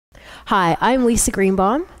Hi, I'm Lisa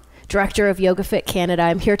Greenbaum, Director of YogaFit Canada.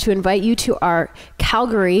 I'm here to invite you to our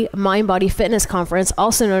Calgary Mind Body Fitness Conference,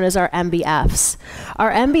 also known as our MBFs. Our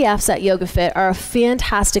MBFs at YogaFit are a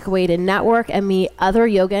fantastic way to network and meet other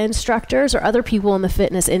yoga instructors or other people in the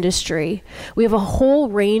fitness industry. We have a whole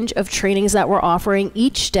range of trainings that we're offering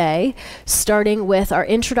each day, starting with our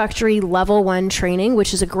introductory level 1 training,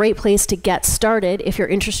 which is a great place to get started if you're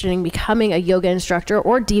interested in becoming a yoga instructor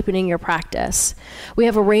or deepening your practice. We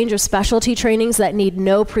have a range of specialty trainings that need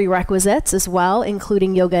no prerequisites as well,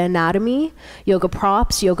 including yoga anatomy, yoga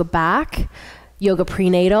props, yoga back, yoga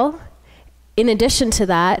prenatal. In addition to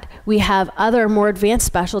that, we have other more advanced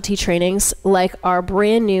specialty trainings like our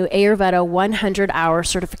brand new Ayurveda 100-hour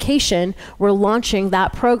certification. We're launching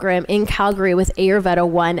that program in Calgary with Ayurveda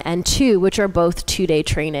 1 and 2, which are both 2-day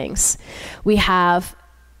trainings. We have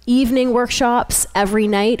evening workshops every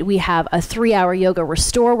night. We have a 3-hour yoga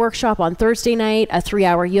restore workshop on Thursday night, a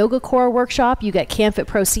 3-hour yoga core workshop. You get CanFit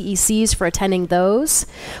Pro CECs for attending those.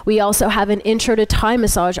 We also have an intro to Thai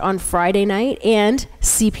massage on Friday night, and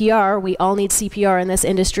CPR. We all need CPR in this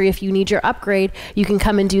industry. If you need your upgrade, you can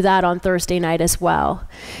come and do that on Thursday night as well.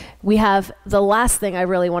 We have the last thing I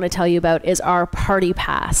really want to tell you about is our Party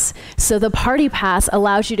Pass. So the Party Pass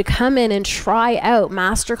allows you to come in and try out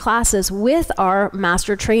master classes with our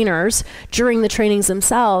master trainers during the trainings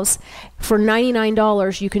themselves. For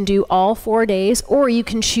 $99, you can do all 4 days, or you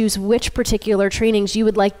can choose which particular trainings you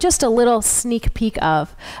would like just a little sneak peek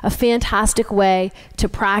of. A fantastic way to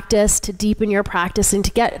practice, to deepen your practice, and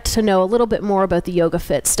to get to know a little bit more about the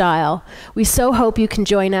YogaFit style. We so hope you can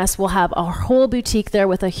join us. We'll have a whole boutique there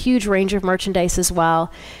with a huge range of merchandise as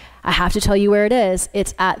well. I have to tell you where it is.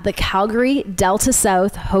 It's at the Calgary Delta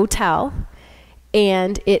South Hotel,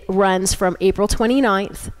 and it runs from April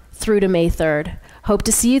 29th through to May 3rd. Hope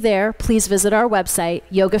to see you there. Please visit our website,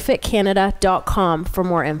 yogafitcanada.com, for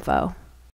more info.